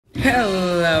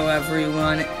Hello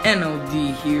everyone,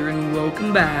 NLD here, and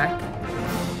welcome back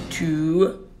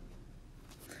to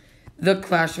the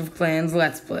Clash of Clans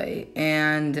Let's Play.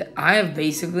 And I have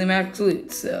basically max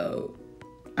loot, so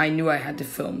I knew I had to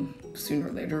film sooner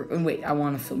or later. And wait, I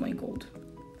want to film my gold.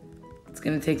 It's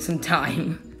gonna take some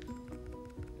time.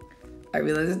 I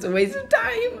realize it's a waste of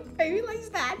time. I realize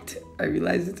that. I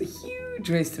realize it's a huge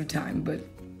waste of time, but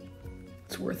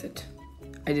it's worth it.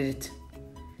 I did it.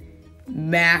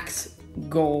 Max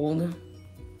gold.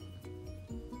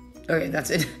 Okay, that's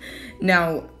it.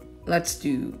 Now, let's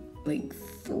do, like,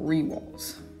 3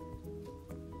 walls.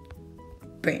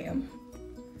 Bam.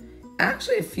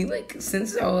 Actually, I feel like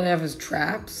since all I have is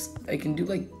traps, I can do,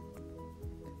 like...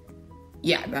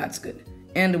 Yeah, that's good.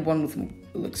 And one with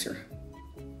Elixir.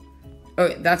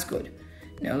 Okay, that's good.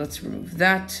 Now, let's remove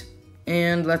that.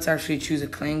 And let's actually choose a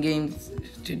clan game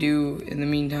to do in the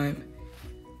meantime.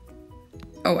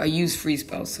 Oh, I use free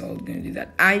spells, so I'm gonna do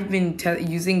that. I've been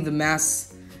using the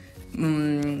mass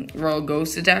Royal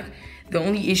Ghost attack. The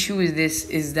only issue with this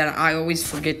is that I always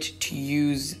forget to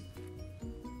use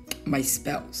my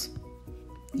spells.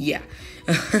 Yeah.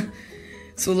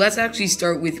 So let's actually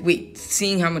start with,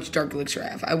 seeing how much Dark Elixir I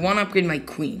have. I want to upgrade my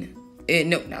queen.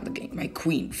 No, not the game. My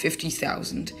queen,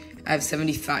 50,000. I have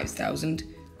 75,000.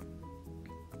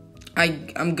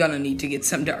 I'm gonna need to get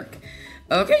some dark.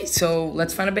 Okay, so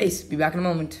let's find a base. Be back in a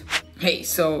moment. Hey,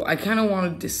 so I kind of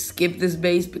wanted to skip this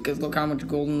base because look how much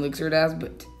golden elixir it has,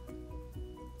 but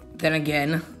then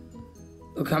again,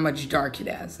 look how much dark it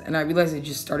has. And I realized I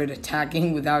just started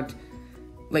attacking without,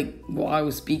 like, while I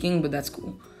was speaking, but that's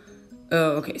cool.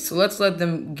 Okay, so let's let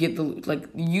them get the loot. Like,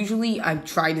 usually I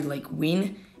try to, like,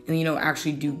 win and, you know,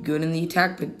 actually do good in the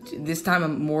attack, but this time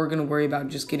I'm more going to worry about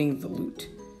just getting the loot.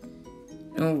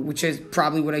 You know, which is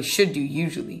probably what I should do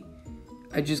usually.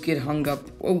 I just get hung up.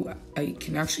 Oh, I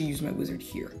can actually use my wizard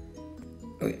here.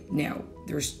 Okay, now,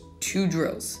 there's 2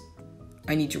 drills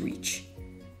I need to reach.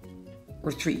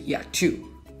 Or 3, yeah,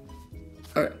 2.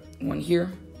 Alright, 1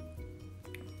 here.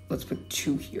 Let's put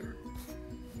 2 here.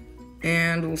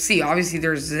 And we'll see. Obviously,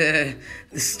 there's the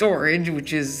storage,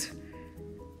 which is...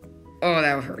 Oh,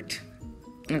 that would hurt.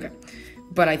 Okay.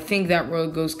 But I think that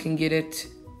Royal Ghost can get it.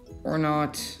 Or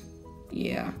not.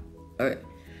 Yeah. Okay.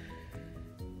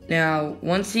 Now,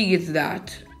 once he gets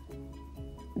that,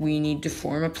 we need to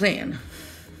form a plan.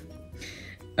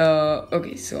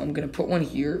 Okay, so I'm going to put one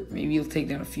here. Maybe he'll take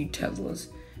down a few Teslas.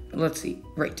 But let's see.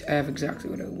 Right, I have exactly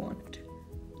what I wanted.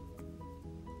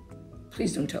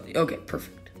 Please don't tell me. Okay,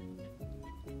 perfect.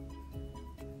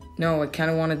 No, I kind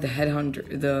of wanted the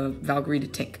Headhunter, the Valkyrie to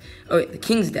tank. Okay, the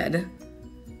King's dead.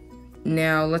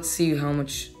 Now, let's see how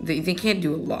much... They can't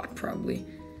do a lot, probably.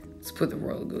 Let's put the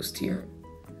Royal Ghost here.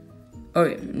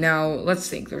 Okay, now let's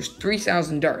think. There's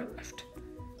 3,000 dart left,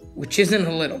 which isn't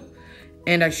a little.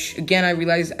 And again, I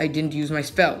realized I didn't use my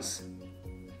spells.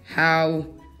 How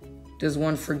does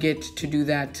one forget to do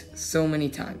that so many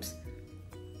times?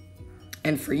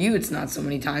 And for you, it's not so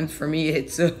many times. For me,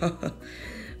 it's a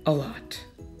lot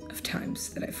of times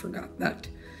that I forgot that.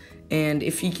 And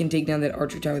if he can take down that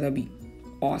archer tower, that'd be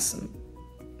awesome.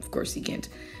 Of course, he can't.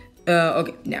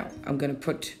 Okay, now I'm gonna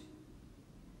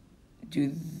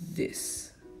do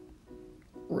this.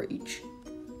 Rage.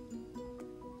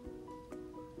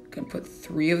 Gonna put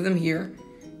 3 of them here,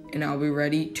 and I'll be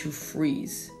ready to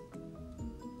freeze.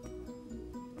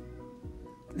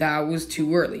 That was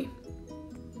too early.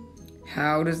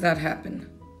 How does that happen?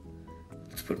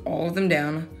 Let's put all of them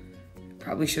down.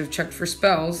 Probably should have checked for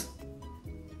spells.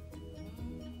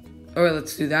 Alright,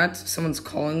 let's do that. Someone's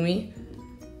calling me.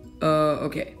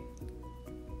 Okay.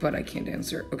 But I can't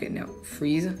answer. Okay, now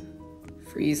freeze.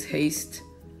 Freeze, haste.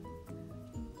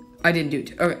 I didn't do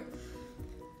it. Okay.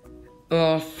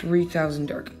 3,000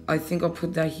 dark. I think I'll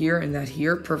put that here and that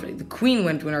here. Perfect. The queen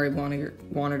went when I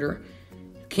wanted her.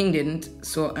 The king didn't,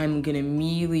 so I'm gonna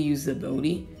immediately use the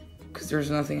ability because there's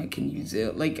nothing I can use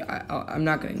it. Like I'm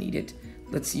not gonna need it.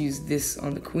 Let's use this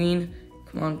on the queen.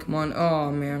 Come on, come on. Oh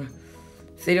man,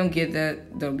 if they don't get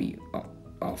that, that'll be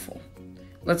awful.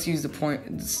 Let's use the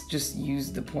point. Let's just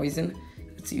use the poison.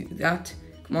 Let's use that.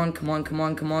 Come on, come on, come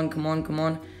on, come on, come on, come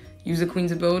on. Use the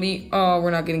queen's ability. Oh,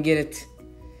 we're not gonna get it.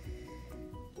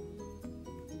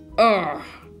 Oh,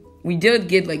 we did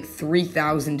get like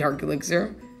 3,000 dark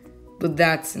elixir, but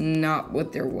that's not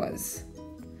what there was.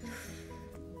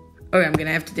 Okay, I'm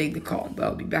gonna have to take the call, but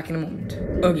I'll be back in a moment.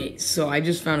 Okay, so I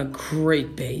just found a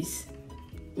great base.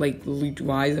 Like,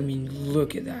 loot-wise, I mean,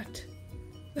 look at that.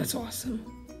 That's awesome.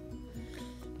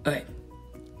 Okay,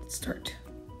 let's start.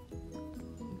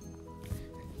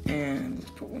 And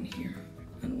let's put one here,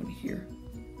 and one here,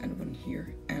 and one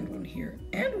here, and one here,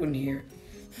 and one here.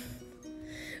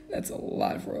 That's a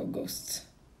lot of royal ghosts.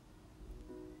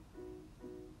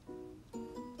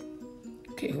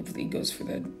 Okay, hopefully he goes for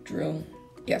that drill.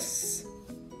 Yes.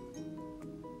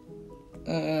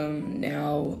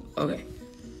 Now, okay.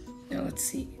 Now let's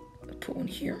see. Let's put one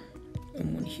here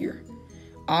and one here.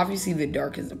 Obviously the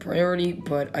dark is the priority,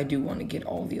 but I do want to get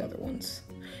all the other ones.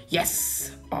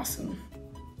 Yes! Awesome.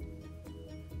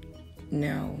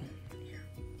 Now, here.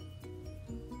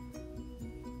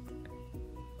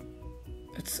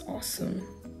 That's awesome.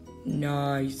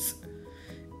 Nice.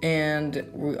 And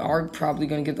we are probably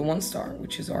going to get the 1-star,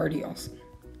 which is already awesome.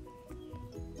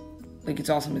 Like, it's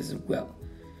awesome as well.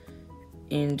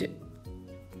 And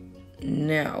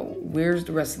now, where's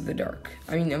the rest of the dark?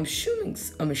 I mean, I'm assuming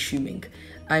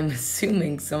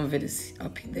some of it is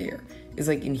up there. It's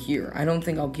like in here. I don't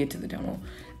think I'll get to the tunnel.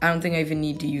 I don't think I even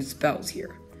need to use spells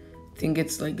here. I think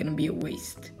it's like gonna be a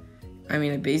waste. I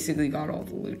mean, I basically got all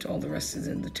the loot. All the rest is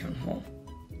in the town hall.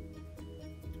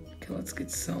 Okay, let's get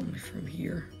some from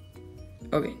here.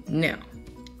 Okay, now.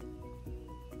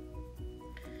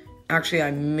 Actually,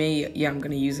 I'm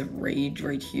gonna use a rage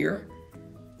right here.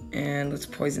 And let's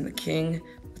poison the king.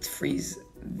 Let's freeze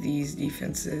these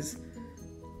defenses.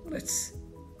 Let's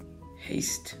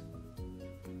haste.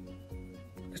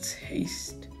 Let's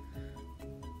haste.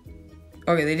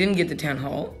 Okay, they didn't get the town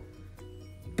hall.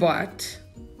 But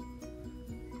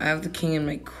I have the king and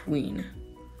my queen.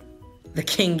 The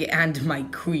king and my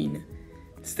queen.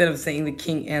 Instead of saying the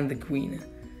king and the queen.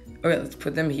 Okay, let's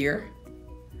put them here.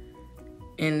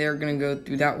 And they're gonna go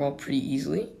through that wall pretty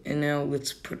easily. And now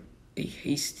let's put a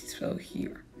haste spell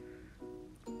here.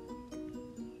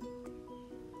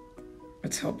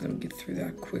 Let's help them get through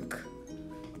that quick.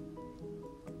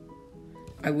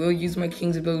 I will use my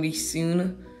king's ability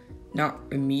soon, not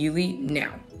immediately.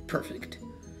 Now, perfect.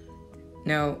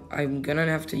 Now, I'm gonna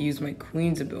have to use my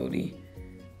queen's ability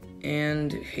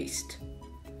and haste.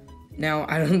 Now,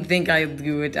 I don't think I'll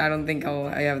do it. I don't think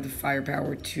I have the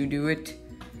firepower to do it,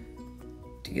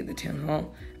 to get the town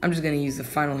hall. I'm just gonna use the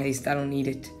final haste. I don't need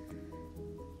it.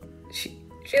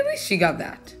 At least she got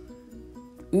that.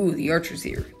 Ooh, the archer's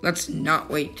here. Let's not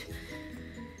wait.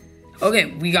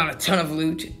 Okay, we got a ton of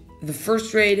loot. The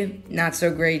first raid, not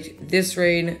so great. This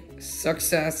raid,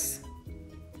 success.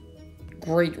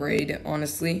 Great raid,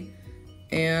 honestly.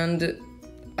 And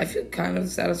I feel kind of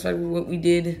satisfied with what we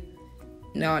did.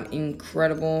 Not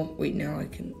incredible. Wait, now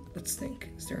let's think.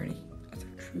 Is there any other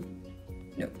true?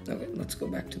 No, okay, let's go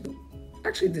back to the,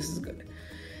 actually, this is good.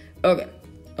 Okay.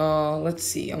 Let's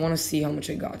see. I want to see how much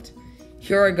I got.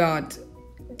 Here I got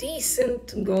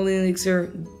decent golden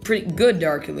elixir, pretty good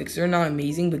dark elixir, not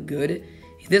amazing, but good.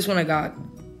 This one I got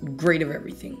great of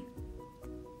everything.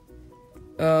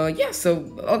 Yeah, so,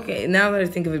 okay, now that I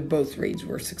think of it, both raids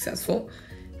were successful.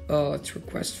 Let's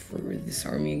request for this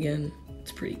army again.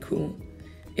 It's pretty cool.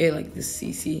 I like this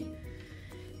CC.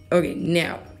 Okay,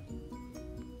 now.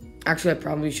 Actually, I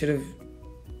probably should have.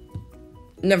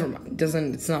 Never mind.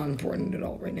 It's not important at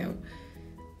all right now.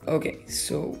 Okay,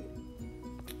 so.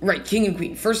 Right, king and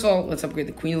queen. First of all, let's upgrade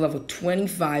the queen to level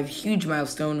 25. Huge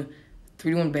milestone.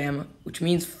 3-1 bam. Which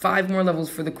means 5 more levels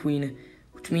for the queen.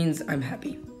 Which means I'm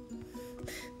happy.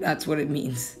 That's what it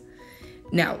means.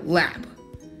 Now, lab.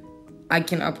 I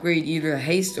can upgrade either the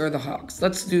haste or the hogs.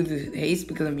 Let's do the haste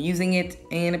because I'm using it.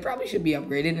 And it probably should be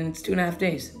upgraded. And it's 2.5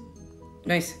 days.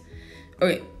 Nice.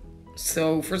 Okay.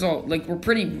 So, first of all, like, we're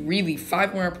really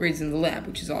 5 more upgrades in the lab,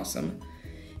 which is awesome.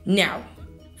 Now,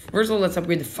 first of all, let's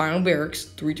upgrade the final barracks.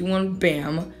 3-2-1,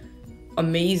 bam.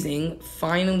 Amazing.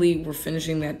 Finally, we're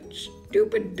finishing that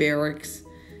stupid barracks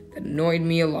that annoyed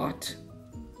me a lot.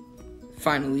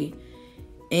 Finally.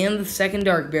 And the second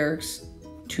dark barracks,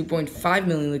 2.5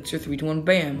 million elixir, 3-2-1,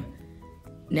 bam.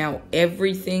 Now,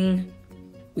 everything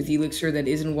with elixir that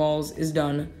isn't walls is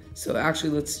done. So,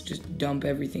 actually, let's just dump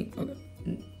everything. Okay.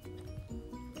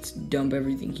 Let's dump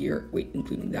everything here. Wait,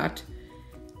 including that.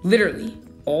 Literally,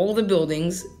 all the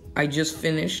buildings I just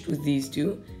finished with these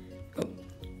two. Oh.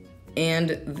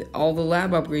 And all the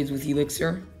lab upgrades with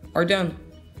elixir are done.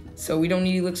 So we don't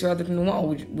need elixir other than the wall,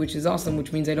 which is awesome,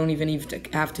 which means I don't even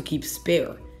have to keep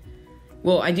spare.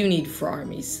 Well, I do need for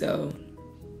armies, so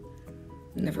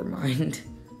never mind.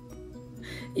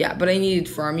 Yeah, but I needed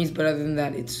for armies, but other than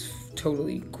that, it's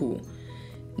totally cool.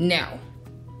 Now,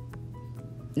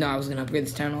 no, I was gonna upgrade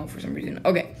this town hall for some reason.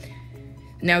 Okay,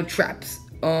 now traps.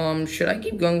 Should I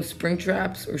keep going with spring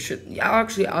traps, or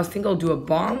I think I'll do a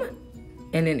bomb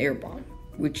and an air bomb,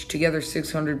 which together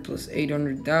 600 plus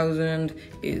 800,000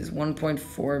 is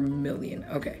 1.4 million.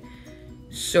 Okay,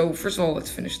 so first of all,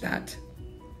 let's finish that,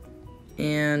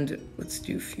 and let's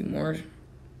do a few more.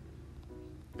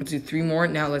 Let's do 3 more.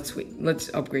 Now let's wait.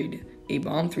 Let's upgrade a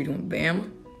bomb. 3, 2, 1,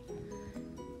 bam.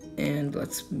 And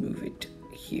let's move it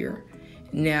here.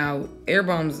 Now, air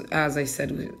bombs, as I said,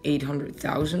 was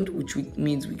 800,000, which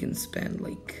means we can spend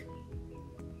like...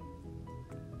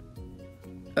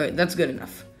 Alright, that's good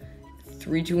enough.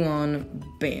 3, 2, 1,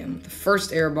 bam. The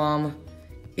first air bomb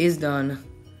is done.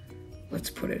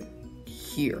 Let's put it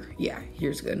here. Yeah,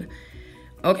 here's good.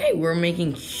 Okay, we're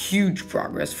making huge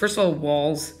progress. First of all,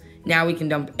 walls. Now we can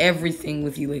dump everything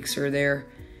with Elixir there.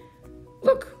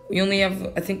 Look, we only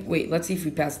have, I think, wait, let's see if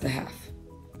we passed the half.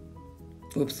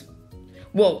 Oops.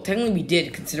 Well, technically we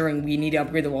did, considering we need to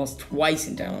upgrade the walls twice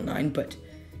in TH9, but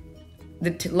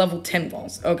the level 10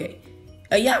 walls. Okay.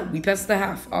 Yeah, we passed the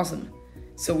half. Awesome.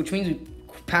 So, which means we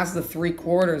passed the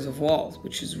 3/4 of walls,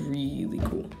 which is really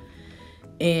cool.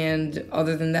 And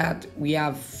other than that, we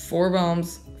have 4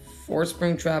 bombs, 4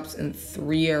 spring traps, and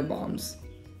 3 air bombs.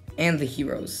 And the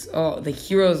heroes. Oh, the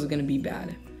heroes are going to be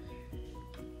bad.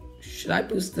 Should I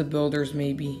boost the builders,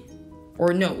 maybe?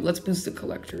 Or no, let's boost the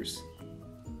collectors.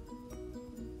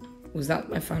 Was that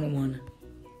my final one?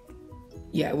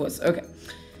 Yeah, it was. Okay.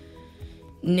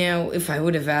 Now, if I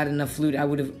would have had enough loot, I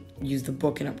would have used the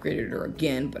book and upgraded her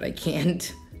again, but I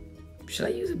can't. Should I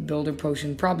use a builder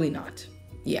potion? Probably not.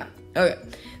 Yeah. Okay.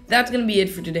 That's going to be it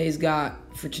for today's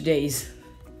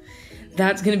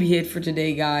That's going to be it for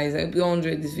today, guys. I hope you all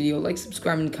enjoyed this video. Like,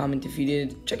 subscribe, and comment if you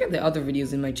did. Check out the other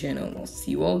videos in my channel, and I'll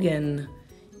see you all again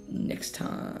next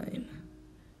time.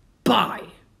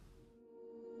 Bye!